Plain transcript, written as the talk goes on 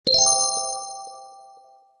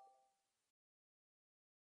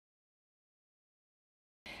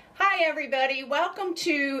Hi everybody, welcome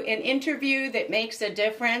to an interview that makes a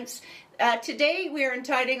difference. Today we are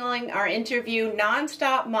entitling our interview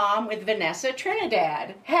Nonstop Mom with Vanessa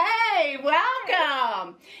Trinidad. Hey,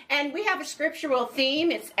 welcome! And we have a scriptural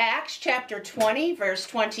theme. It's Acts chapter 20, verse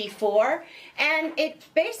 24. And it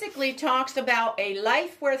basically talks about a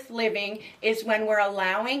life worth living is when we're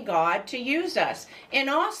allowing God to use us. And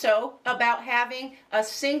also about having a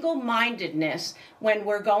single-mindedness when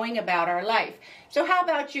we're going about our life. So how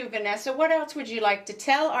about you, Vanessa? What else would you like to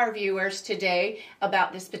tell our viewers today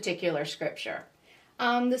about this particular scripture?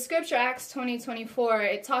 The scripture, Acts 20:24,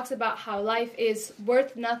 it talks about how life is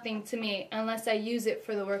worth nothing to me unless I use it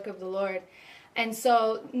for the work of the Lord. And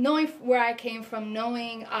so knowing where I came from,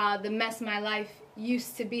 knowing the mess my life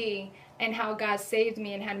used to be, and how God saved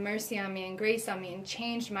me and had mercy on me and grace on me and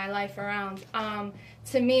changed my life around,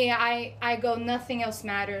 to me, I go, nothing else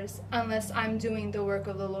matters unless I'm doing the work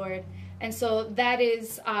of the Lord. And so that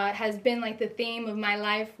is has been like the theme of my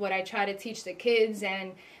life, what I try to teach the kids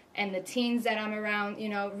and the teens that I'm around. You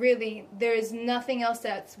know, really, there is nothing else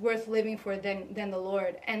that's worth living for than the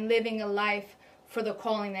Lord, and living a life for the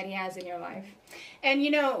calling that He has in your life. And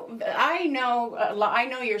you know, I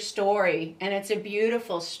know your story, and it's a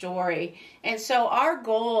beautiful story. And so our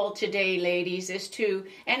goal today, ladies, is to,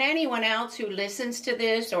 and anyone else who listens to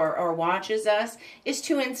this or watches us, is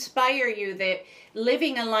to inspire you that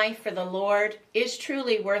living a life for the Lord is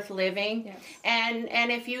truly worth living. Yes.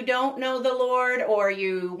 And if you don't know the Lord, or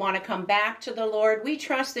you want to come back to the Lord, we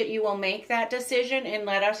trust that you will make that decision and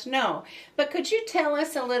let us know. But could you tell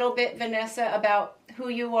us a little bit, Vanessa, about who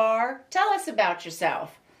you are? Tell us about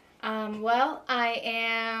yourself. Well, I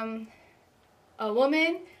am a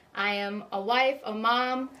woman. I am a wife, a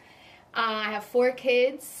mom. I have 4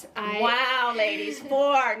 kids. Wow, ladies,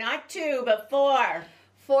 4, not 2, but 4.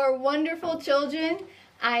 4 wonderful children.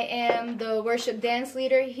 I am the worship dance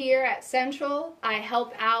leader here at Central. I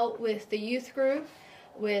help out with the youth group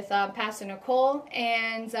with Pastor Nicole,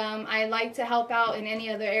 and I like to help out in any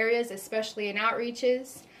other areas, especially in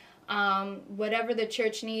outreaches. Whatever the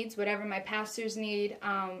church needs, whatever my pastors need,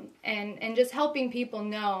 and just helping people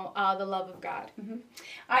know the love of God. Mm-hmm.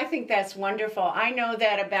 I think that's wonderful. I know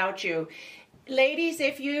that about you. Ladies,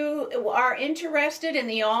 if you are interested in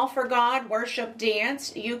the All for God worship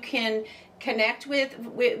dance, you can connect with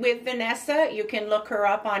Vanessa. You can look her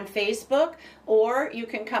up on Facebook, or you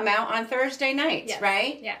can come out on Thursday nights, yes.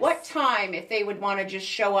 right? Yes. What time, if they would want to just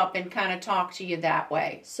show up and kind of talk to you that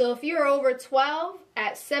way? So if you're over 12,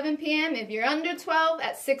 at 7 p.m., if you're under 12,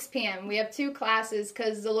 at 6 p.m. We have 2 classes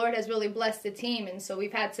because the Lord has really blessed the team, and so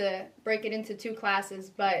we've had to break it into 2 classes,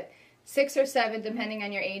 but 6 or 7, depending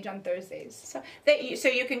on your age, on Thursdays. So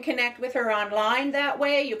you can connect with her online that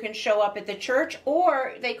way. You can show up at the church,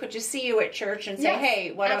 or they could just see you at church and say, yes,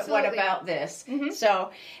 hey, what about this? Mm-hmm. So,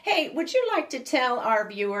 hey, would you like to tell our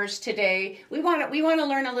viewers today, we want to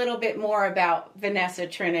learn a little bit more about Vanessa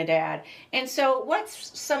Trinidad. And so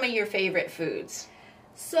what's some of your favorite foods?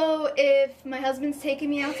 So if my husband's taking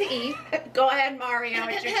me out to eat. Go ahead, Mario,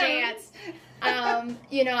 it's your chance.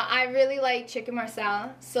 You know, I really like chicken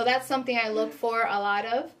marsala, so that's something I look for a lot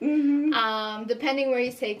of. Mm-hmm. Depending where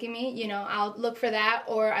he's taking me, you know, I'll look for that,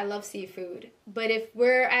 or I love seafood. But if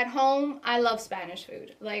we're at home, I love Spanish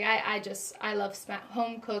food. Like, I love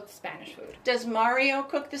home-cooked Spanish food. Does Mario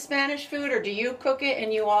cook the Spanish food, or do you cook it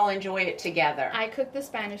and you all enjoy it together? I cook the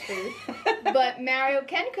Spanish food, but Mario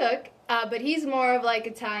can cook. But he's more of like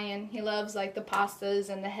Italian. He loves like the pastas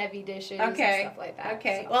and the heavy dishes and stuff like that.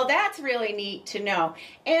 Okay. So. Well, that's really neat to know.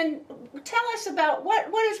 And tell us about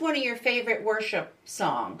what is one of your favorite worship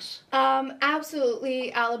songs?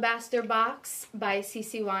 Absolutely, Alabaster Box by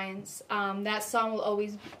CeCe Winans. That song will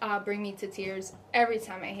always bring me to tears every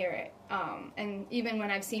time I hear it. And even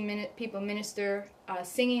when I've seen people minister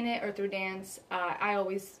singing it or through dance, I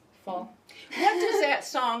always fall. What does that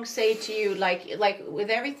song say to you? Like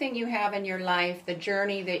with everything you have in your life, the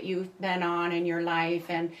journey that you've been on in your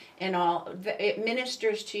life, and all, it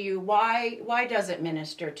ministers to you. Why does it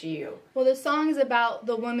minister to you? Well, the song is about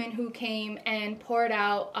the woman who came and poured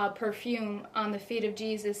out perfume on the feet of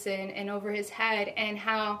Jesus and over his head, and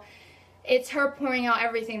how it's her pouring out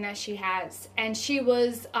everything that she has. And she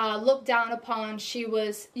was looked down upon. She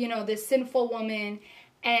was, you know, this sinful woman.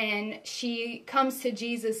 And she comes to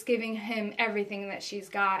Jesus giving him everything that she's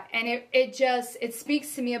got. And it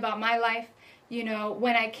speaks to me about my life. You know,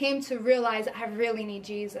 when I came to realize I really need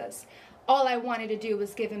Jesus, all I wanted to do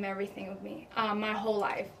was give him everything of me, my whole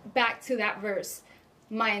life. Back to that verse,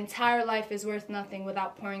 my entire life is worth nothing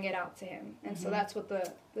without pouring it out to him. And so that's what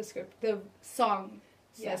the song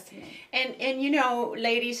says to me. And you know,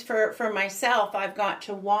 ladies, for myself, I've got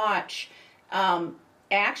to watch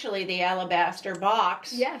actually the alabaster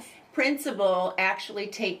box Yes. principle actually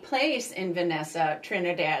take place in Vanessa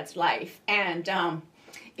Trinidad's life. And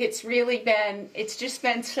it's just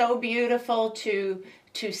been so beautiful to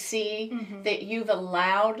see that you've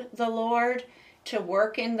allowed the Lord to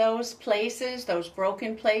work in those places, those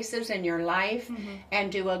broken places in your life,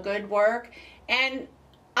 and do a good work. And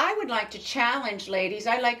I would like to challenge ladies.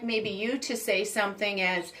 I'd like maybe you to say something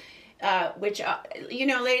as,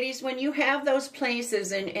 ladies, when you have those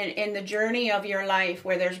places in the journey of your life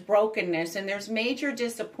where there's brokenness and there's major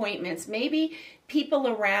disappointments, maybe people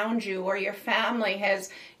around you or your family has,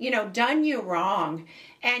 done you wrong,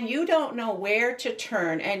 and you don't know where to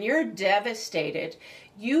turn and you're devastated,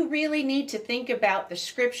 you really need to think about the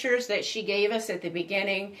scriptures that she gave us at the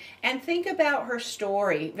beginning, and think about her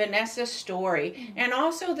story, Vanessa's story, and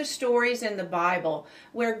also the stories in the Bible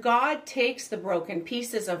where God takes the broken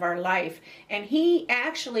pieces of our life and He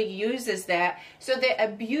actually uses that so that a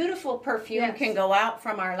beautiful perfume can go out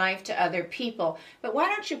from our life to other people. But why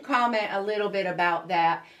don't you comment a little bit about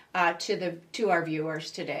that to our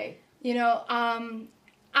viewers today?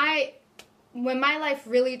 When my life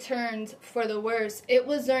really turned for the worse, it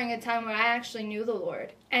was during a time where I actually knew the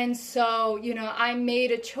Lord. And so, I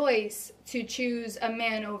made a choice to choose a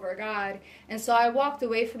man over God. And so I walked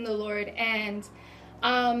away from the Lord. And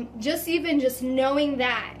just knowing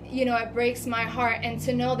that, it breaks my heart. And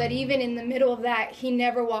to know that even in the middle of that, He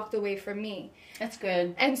never walked away from me. That's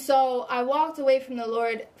good. And so I walked away from the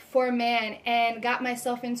Lord for a man and got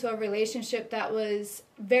myself into a relationship that was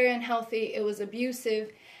very unhealthy. It was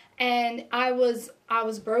abusive. And I was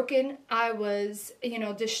broken. I was,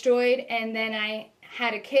 destroyed. And then I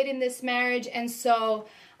had a kid in this marriage. And so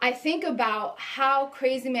I think about how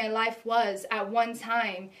crazy my life was at one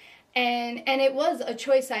time. And it was a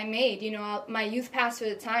choice I made. My youth pastor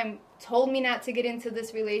at the time told me not to get into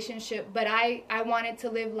this relationship, but I wanted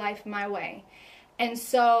to live life my way. And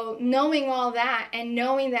so knowing all that and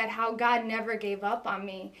knowing that how God never gave up on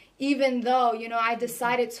me, even though, I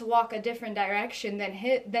decided to walk a different direction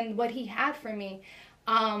than what He had for me,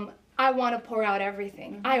 I want to pour out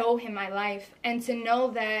everything. I owe Him my life. And to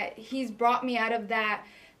know that He's brought me out of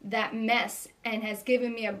that mess and has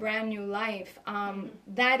given me a brand new life,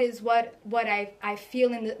 that is what I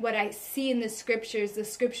feel what I see in the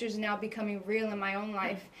scriptures now becoming real in my own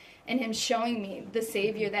life. And Him showing me the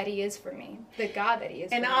Savior that He is for me, the God that He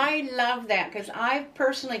is and for me. I love that, because I've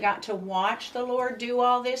personally got to watch the Lord do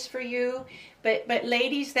all this for you. But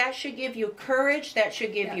ladies, that should give you courage. That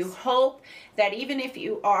should give you hope. That even if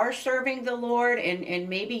you are serving the Lord and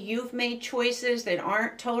maybe you've made choices that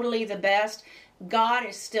aren't totally the best, God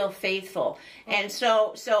is still faithful. And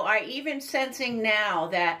so I even sensing now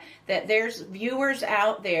that there's viewers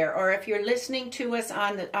out there, or if you're listening to us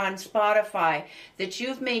on Spotify, that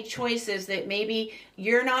you've made choices that maybe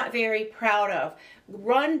you're not very proud of.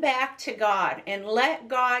 Run back to God and let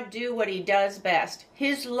God do what He does best.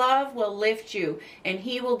 His love will lift you and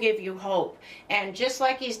He will give you hope. And just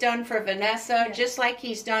like He's done for Vanessa, just like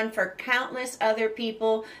He's done for countless other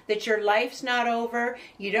people, that your life's not over.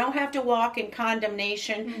 You don't have to walk in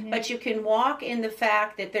condemnation, but you can walk in the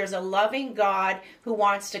fact that there's a loving God who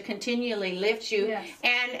wants to continually lift you.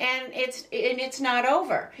 And it's not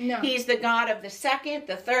over. No. He's the God of the second,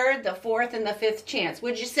 the third, the fourth, and the fifth chance.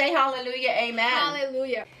 Would you say hallelujah, amen?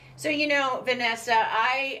 Hallelujah. So, Vanessa,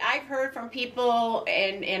 I've heard from people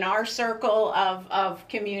in our circle of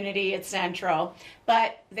community at Central,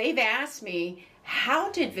 but they've asked me, how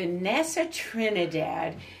did Vanessa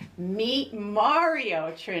Trinidad meet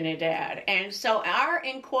Mario Trinidad? And so our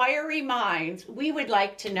inquiry minds, we would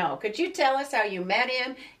like to know. Could you tell us how you met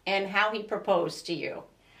him and how he proposed to you?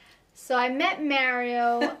 So I met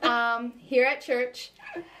Mario here at church.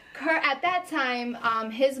 At that time,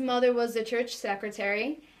 his mother was the church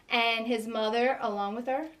secretary, and his mother, along with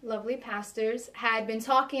our lovely pastors, had been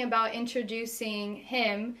talking about introducing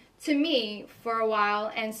him to me for a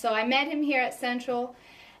while. And so I met him here at Central,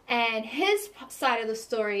 and his side of the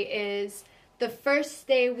story is the first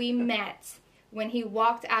day we met, when he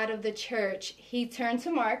walked out of the church, he turned to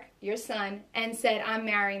Mark, your son, and said, "I'm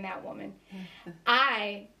marrying that woman."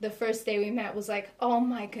 The first day we met, was like, oh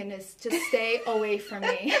my goodness, just stay away from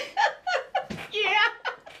me. Yeah.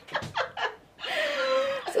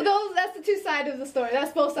 So that's the two sides of the story.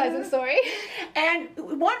 That's both sides of the story. And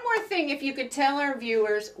one more thing, if you could tell our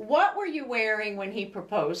viewers, what were you wearing when he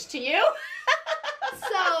proposed to you?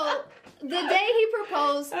 So the day he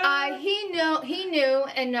proposed, he knew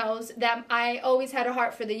and knows that I always had a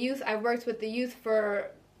heart for the youth. I worked with the youth for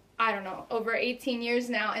I don't know, over 18 years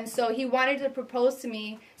now. And so he wanted to propose to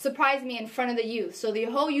me, surprise me in front of the youth. So the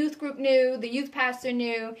whole youth group knew, the youth pastor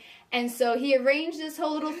knew. And so he arranged this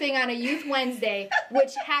whole little thing on a Youth Wednesday,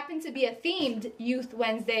 which happened to be a themed Youth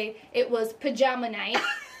Wednesday. It was pajama night.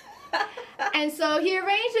 And so he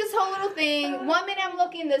arranged this whole little thing. 1 minute I'm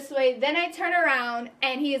looking this way, then I turn around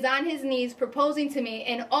and he is on his knees proposing to me,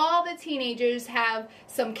 and all the teenagers have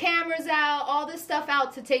some cameras out, all this stuff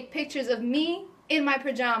out to take pictures of me in my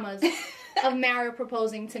pajamas of Mario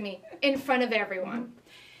proposing to me in front of everyone.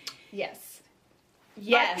 Yes.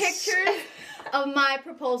 Yes. My pictures of my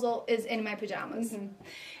proposal is in my pajamas. Mm-hmm.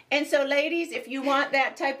 And so, ladies, if you want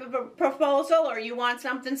that type of a proposal or you want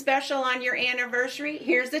something special on your anniversary,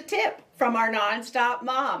 here's a tip from our Nonstop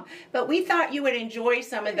Mom. But we thought you would enjoy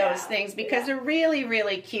some of those things because they're really,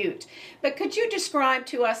 really cute. But could you describe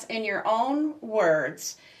to us in your own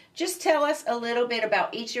words, just tell us a little bit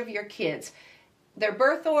about each of your kids, their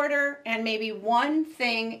birth order, and maybe one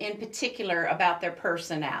thing in particular about their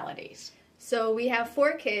personalities. So we have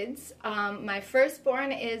 4 kids. My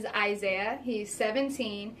firstborn is Isaiah. He's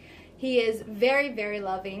 17. He is very, very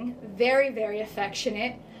loving, very, very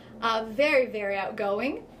affectionate, very, very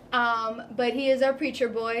outgoing. But he is our preacher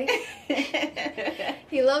boy.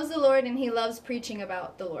 He loves the Lord and he loves preaching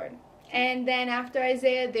about the Lord. And then after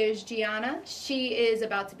Isaiah, there's Gianna. She is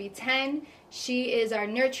about to be 10. She is our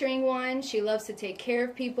nurturing one. She loves to take care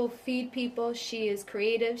of people, feed people. She is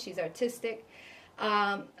creative. She's artistic.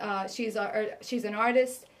 She's an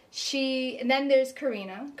artist. And then there's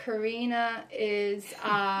Karina. Karina is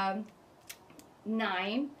 9.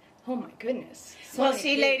 Oh my goodness. Well,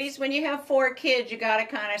 see, kids. Ladies, when you have 4 kids, you got to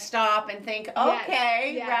kind of stop and think,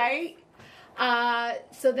 okay, yes. Right?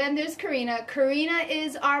 So then there's Karina. Karina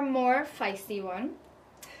is our more feisty one.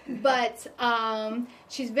 But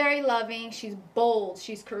she's very loving. She's bold.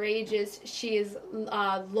 She's courageous. She is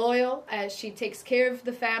loyal as she takes care of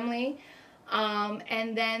the family.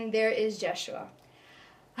 And then there is Joshua,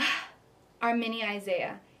 our mini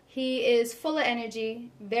Isaiah. He is full of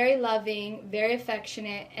energy, very loving, very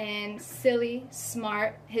affectionate, and silly,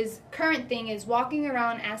 smart. His current thing is walking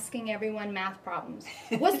around asking everyone math problems.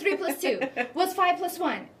 What's 3 plus 2? What's 5 plus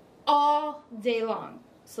 1? All day long.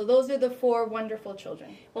 So those are the 4 wonderful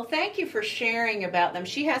children. Well, thank you for sharing about them.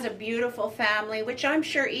 She has a beautiful family, which I'm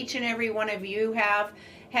sure each and every one of you have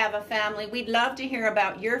a family. We'd love to hear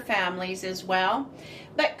about your families as well.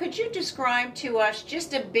 But could you describe to us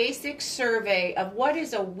just a basic survey of what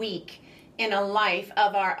is a week in a life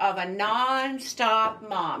of a non-stop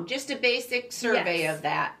mom? Just a basic survey of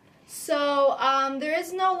that. So there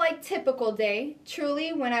is no like typical day.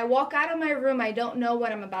 Truly, when I walk out of my room, I don't know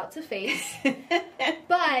what I'm about to face.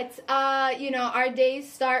 But our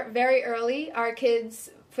days start very early. Our kids,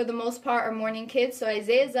 for the most part, are morning kids. So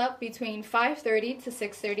Isaiah's up between 5:30 to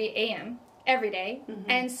 6:30 a.m. every day. Mm-hmm.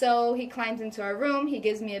 And so he climbs into our room. He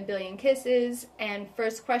gives me a billion kisses. And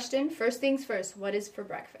first things first, what is for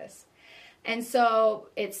breakfast? And so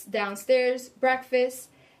it's downstairs, breakfast,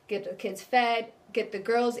 get the kids fed, get the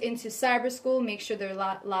girls into cyber school, make sure they're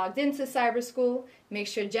logged into cyber school, make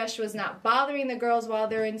sure Joshua's not bothering the girls while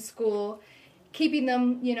they're in school, keeping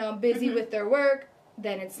them, busy mm-hmm. with their work.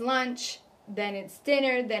 Then it's lunch. Then it's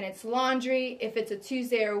dinner, then it's laundry. If it's a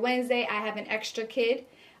Tuesday or Wednesday, I have an extra kid.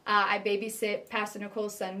 I babysit Pastor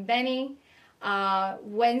Nicole's son, Benny.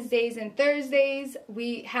 Wednesdays and Thursdays,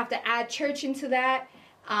 we have to add church into that.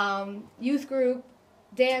 Youth group,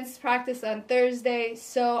 dance practice on Thursday.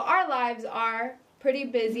 So our lives are pretty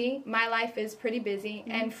busy. My life is pretty busy.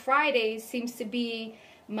 Mm-hmm. And Fridays seems to be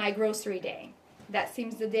my grocery day. That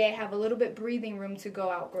seems the day I have a little bit breathing room to go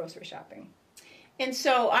out grocery shopping. And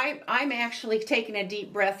so I'm actually taking a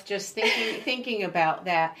deep breath just thinking about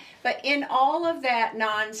that. But in all of that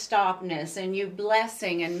non-stopness and you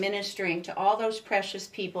blessing and ministering to all those precious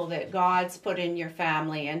people that God's put in your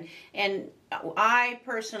family, and I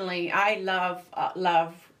personally, I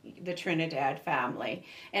love the Trinidad family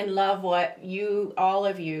and love what all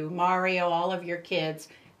of you, Mario, all of your kids,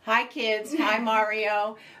 hi kids, hi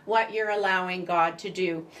Mario, what you're allowing God to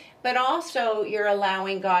do. But also you're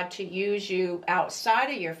allowing God to use you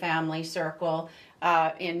outside of your family circle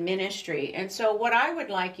in ministry. And so what I would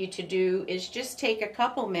like you to do is just take a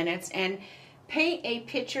couple minutes and paint a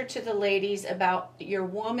picture to the ladies about your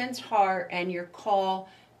woman's heart and your call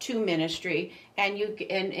to ministry,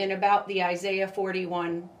 and about the Isaiah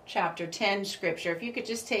 41 chapter 10 scripture. If you could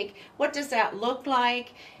just take, what does that look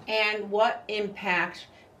like, and what impact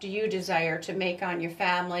do you desire to make on your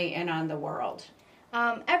family and on the world?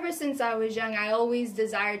 Ever since I was young, I always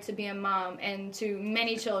desired to be a mom and to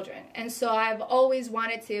many children. And so I've always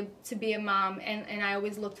wanted to be a mom, and I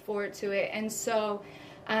always looked forward to it. And so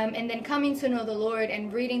And then coming to know the Lord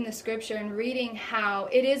and reading the scripture and reading how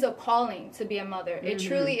it is a calling to be a mother. It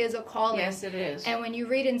truly is a calling. Yes, it is. And when you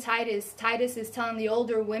read in Titus, Titus is telling the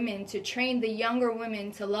older women to train the younger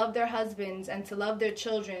women to love their husbands and to love their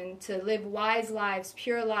children, to live wise lives,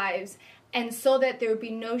 pure lives, and so that there would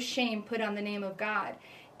be no shame put on the name of God.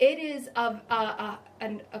 It is a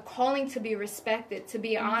calling to be respected, to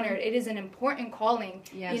be honored. It is an important calling.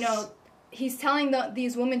 Yes. You know, he's telling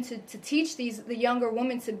these women to teach the younger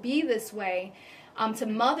women to be this way, to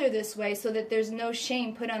mother this way, so that there's no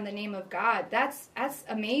shame put on the name of God. That's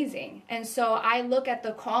amazing. And so I look at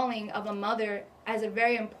the calling of a mother as a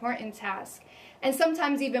very important task. And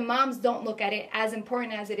sometimes even moms don't look at it as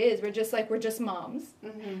important as it is. We're just moms.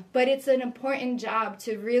 But it's an important job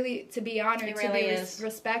to be honored, to be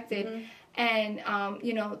respected. And,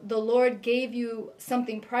 you know, the Lord gave you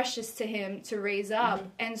something precious to him to raise up.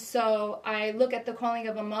 And so I look at the calling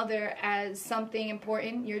of a mother as something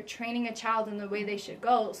important. You're training a child in the way they should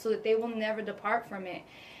go so that they will never depart from it.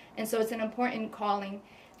 And so it's an important calling.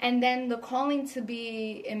 And then the calling to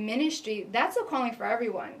be in ministry, that's a calling for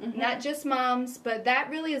everyone, not just moms, but that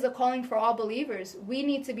really is a calling for all believers. We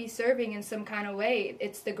need to be serving in some kind of way.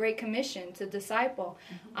 It's the Great Commission to disciple,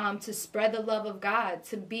 to spread the love of God,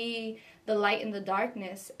 to be the light in the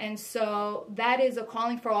darkness. And so that is a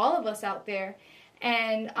calling for all of us out there.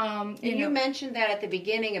 And you mentioned that at the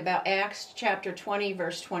beginning about Acts chapter 20,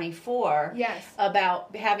 verse 24. Yes.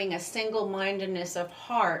 About having a single-mindedness of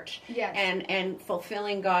heart. Yes. And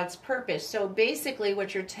fulfilling God's purpose. So basically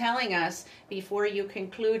what you're telling us before you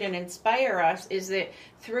conclude and inspire us is that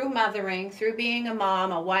through mothering, through being a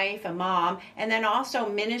mom, a wife, a mom, and then also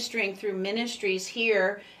ministering through ministries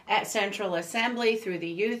here at Central Assembly, through the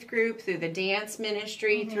youth group, through the dance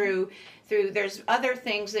ministry, through there's other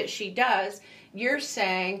things that she does. You're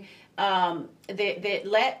saying that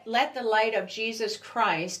let the light of Jesus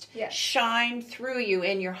Christ shine through you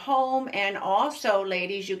in your home, and also,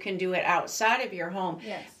 ladies, you can do it outside of your home.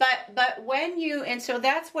 Yes. But when you, and so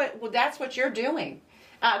that's what you're doing,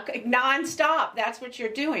 nonstop. That's what you're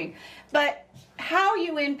doing. But how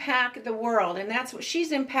you impact the world, and that's what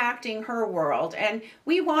she's impacting her world. And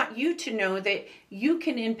we want you to know that you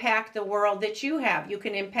can impact the world that you have. You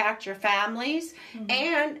can impact your families,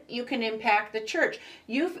 and you can impact the church.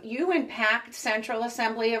 You impact Central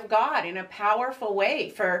Assembly of God in a powerful way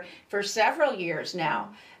for several years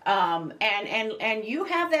now, and you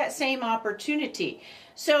have that same opportunity.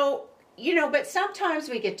 So. You know, but sometimes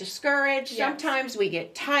we get discouraged. Yes. Sometimes we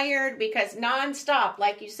get tired because nonstop,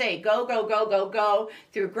 like you say, go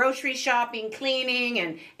through grocery shopping,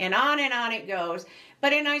 cleaning, and on it goes.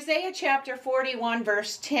 But in Isaiah chapter 41,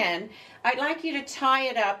 verse 10, I'd like you to tie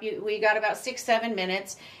it up. We got about 6-7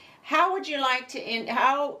 minutes. How would you like to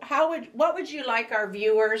what would you like our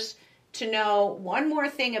viewers to know one more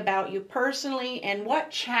thing about you personally, and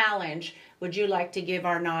what challenge would you like to give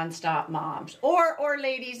our nonstop moms or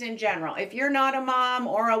ladies in general? If you're not a mom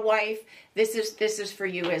or a wife, this is for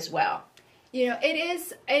you as well. You know,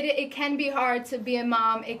 it can be hard to be a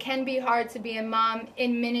mom. It can be hard to be a mom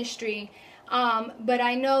in ministry. But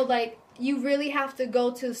I know, like, you really have to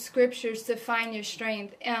go to scriptures to find your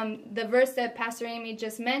strength. The verse that Pastor Amy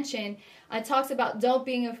just mentioned talks about don't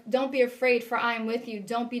be afraid, for I am with you.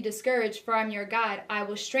 Don't be discouraged, for I'm your God. I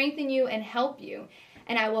will strengthen you and help you,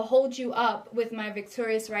 and I will hold you up with my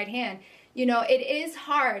victorious right hand. You know, it is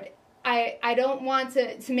hard. I don't want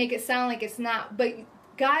to make it sound like it's not, but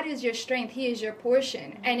God is your strength. He is your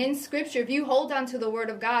portion. And in Scripture, if you hold on to the Word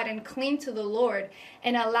of God and cling to the Lord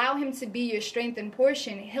and allow Him to be your strength and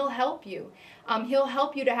portion, He'll help you. He'll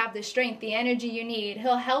help you to have the strength, the energy you need.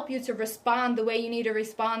 He'll help you to respond the way you need to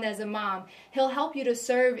respond as a mom. He'll help you to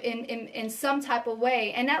serve in some type of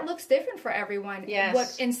way. And that looks different for everyone.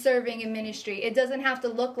 Yes. In serving in ministry. It doesn't have to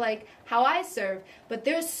look like how I serve. But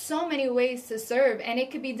there's so many ways to serve. And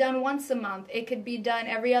it could be done once a month. It could be done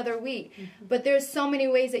every other week. But there's so many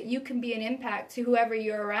ways that you can be an impact to whoever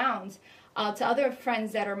you're around, to other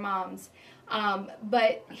friends that are moms.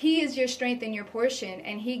 But He is your strength and your portion,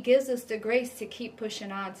 and He gives us the grace to keep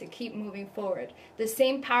pushing on, to keep moving forward. The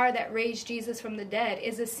same power that raised Jesus from the dead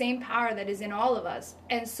is the same power that is in all of us.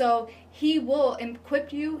 And so He will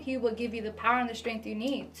equip you. He will give you the power and the strength you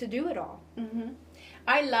need to do it all.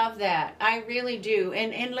 I love that. I really do.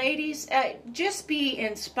 And ladies, just be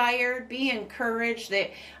inspired, be encouraged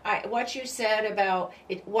that what you said about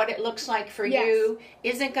what it looks like for you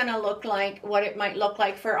isn't going to look like what it might look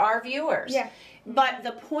like for our viewers. Yeah. But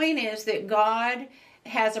the point is that God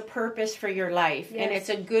has a purpose for your life, and Yes. it's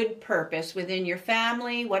a good purpose within your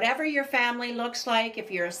family, whatever your family looks like. If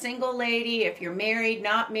you're a single lady, if you're married,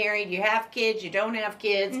 not married, you have kids, you don't have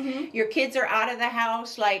kids, your kids are out of the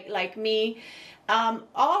house like me.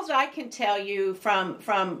 All I can tell you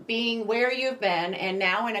from being where you've been and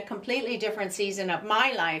now in a completely different season of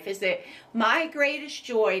my life is that my greatest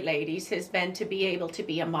joy, ladies, has been to be able to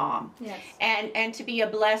be a mom. Yes. And to be a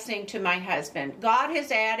blessing to my husband. God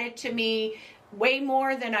has added to me way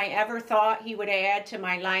more than I ever thought he would add to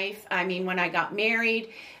my life. I mean, when I got married,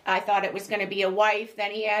 I thought it was going to be a wife.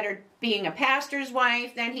 Then he added being a pastor's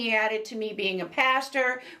wife. Then he added to me being a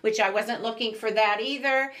pastor, which I wasn't looking for that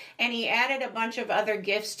either. And he added a bunch of other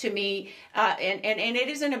gifts to me. And it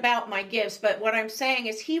isn't about my gifts, but what I'm saying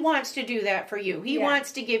is he wants to do that for you. He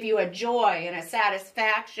wants to give you a joy and a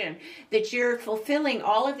satisfaction that you're fulfilling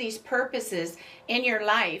all of these purposes in your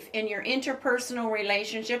life, in your interpersonal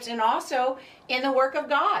relationships, and also in the work of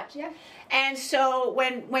God. Yeah. And so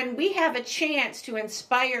when we have a chance to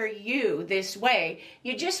inspire you this way,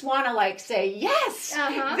 you just want to like say, yes,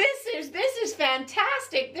 this is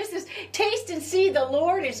fantastic. This is taste and see the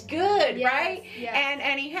Lord is good, Yes, right? yes.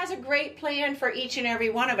 And he has a great plan for each and every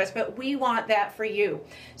one of us, but we want that for you.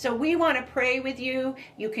 So we want to pray with you.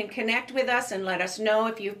 You can connect with us and let us know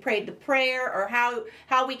if you've prayed the prayer or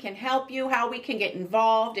how we can help you, how we can get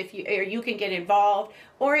involved, or you can get involved,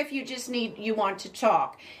 or if you just you want to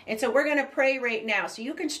talk. And so we're going to pray right now. So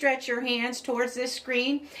you can stretch your hands towards this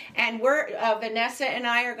screen, and Vanessa and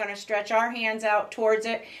I are going to stretch our hands out towards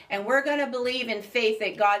it, and we're going to believe in faith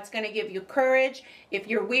that God's going to give you courage. If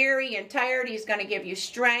you're weary and tired, he's going to give you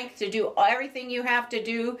strength to do everything you have to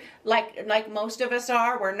do, like most of us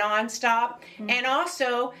are. We're nonstop. And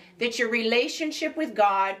also that your relationship with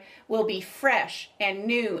God will be fresh and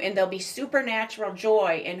new, and there'll be supernatural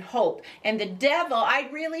joy and hope. And the devil, I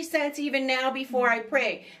really sense even now before I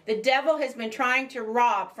pray, the devil has been trying to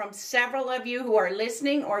rob from several of you who are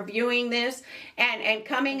listening or viewing this and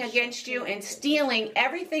coming against you and stealing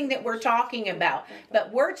everything that we're talking about.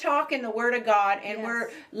 But we're talking the Word of God, and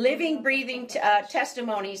we're living, breathing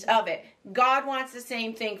testimonies of it. God wants the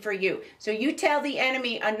same thing for you. So you tell the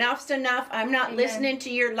enemy, enough's enough. I'm not listening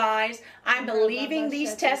to your lies. I'm believing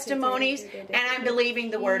these testimonies, and I'm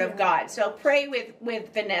believing the Word of God. So pray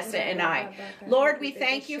with Vanessa and I. Lord, we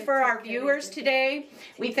thank you for our viewers today.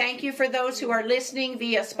 We thank you for those who are listening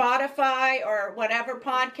via Spotify or whatever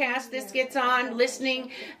podcast this gets on,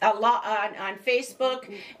 listening a lot on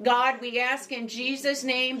Facebook. God, we ask in Jesus'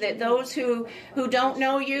 name that those who don't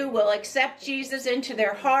know you will accept Jesus into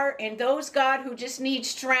their heart, and those, God, who just need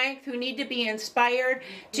strength, who need to be inspired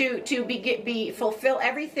to fulfill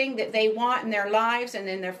everything that they want in their lives and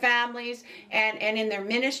in their families and in their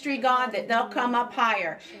ministry, God, that they'll come up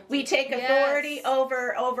higher. We take authority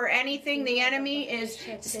over anything the enemy is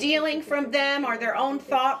stealing from them, or their own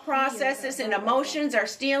thought processes and emotions are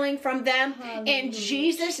stealing from them, in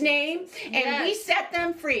Jesus' name. And we set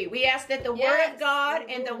them free. We ask that the Word of God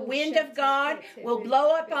and the wind of God will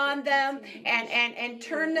blow upon them and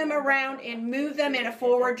turn them around and move them in a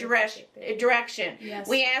forward direction.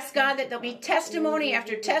 We ask, God, that there'll be testimony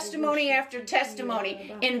after testimony after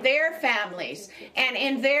testimony in their families and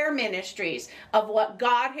in their ministries of what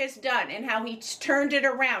God has done and how He's turned it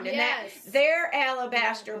around, and that their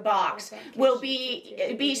alabaster box will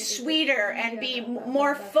be sweeter and be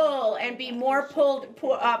more full and be more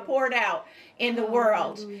poured out in the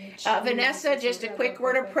world. Vanessa, just a quick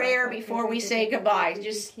word of prayer before we say goodbye.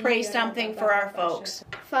 Just pray something for our folks.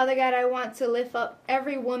 Father God, I want to lift up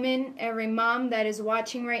every woman, every mom that is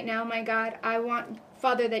watching right now, my God. I want,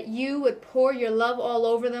 Father, that you would pour your love all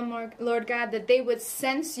over them, Lord God, that they would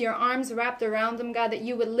sense your arms wrapped around them, God, that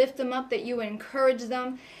you would lift them up, that you would encourage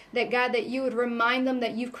them, that, God, that you would remind them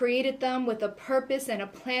that you've created them with a purpose and a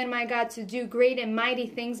plan, my God, to do great and mighty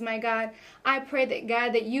things, my God. I pray that,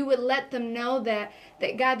 God, that you would let them know that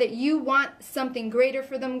God, that you want something greater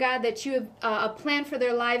for them, God, that you have a plan for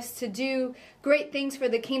their lives to do great things for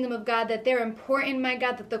the kingdom of God, that they're important, my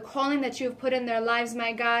God, that the calling that you have put in their lives,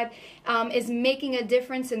 my God, is making a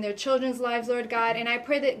difference in their children's lives, Lord God. And I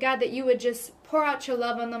pray that, God, that you would just pour out your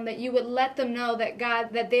love on them, that you would let them know that,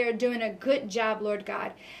 God, that they are doing a good job, Lord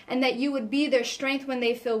God, and that you would be their strength when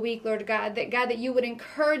they feel weak, Lord God, that, God, that you would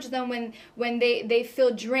encourage them when they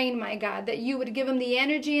feel drained, my God, that you would give them the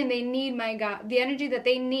energy and they need, my God, the energy that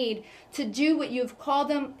they need to do what you've called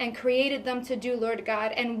them and created them to do, Lord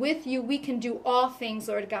God. And with you, we can do all things,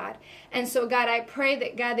 Lord God. And so, God, I pray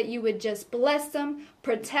that, God, that you would just bless them,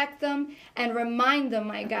 protect them, and remind them,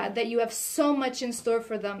 my God, that you have so much in store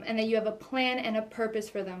for them and that you have a plan and a purpose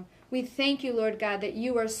for them. We thank you, Lord God, that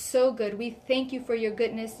you are so good. We thank you for your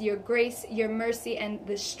goodness, your grace, your mercy, and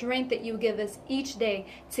the strength that you give us each day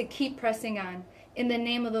to keep pressing on. In the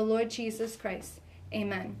name of the Lord Jesus Christ,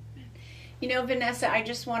 amen. You know, Vanessa, I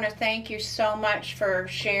just want to thank you so much for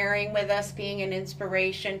sharing with us, being an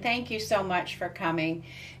inspiration. Thank you so much for coming.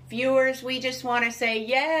 Viewers, we just want to say,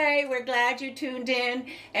 yay, we're glad you tuned in,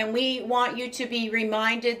 and we want you to be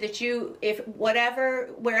reminded that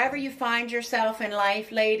wherever you find yourself in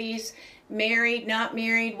life, ladies, married, not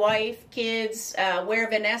married, wife, kids, where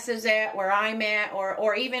Vanessa's at, where I'm at,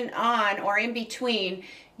 or even on or in between,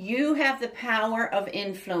 you have the power of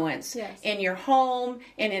influence in your home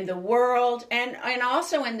and in the world and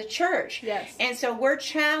also in the church. Yes. And so we're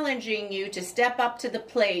challenging you to step up to the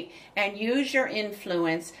plate and use your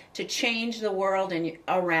influence to change the world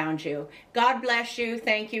around you. God bless you.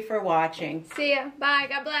 Thank you for watching. See ya. Bye.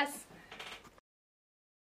 God bless.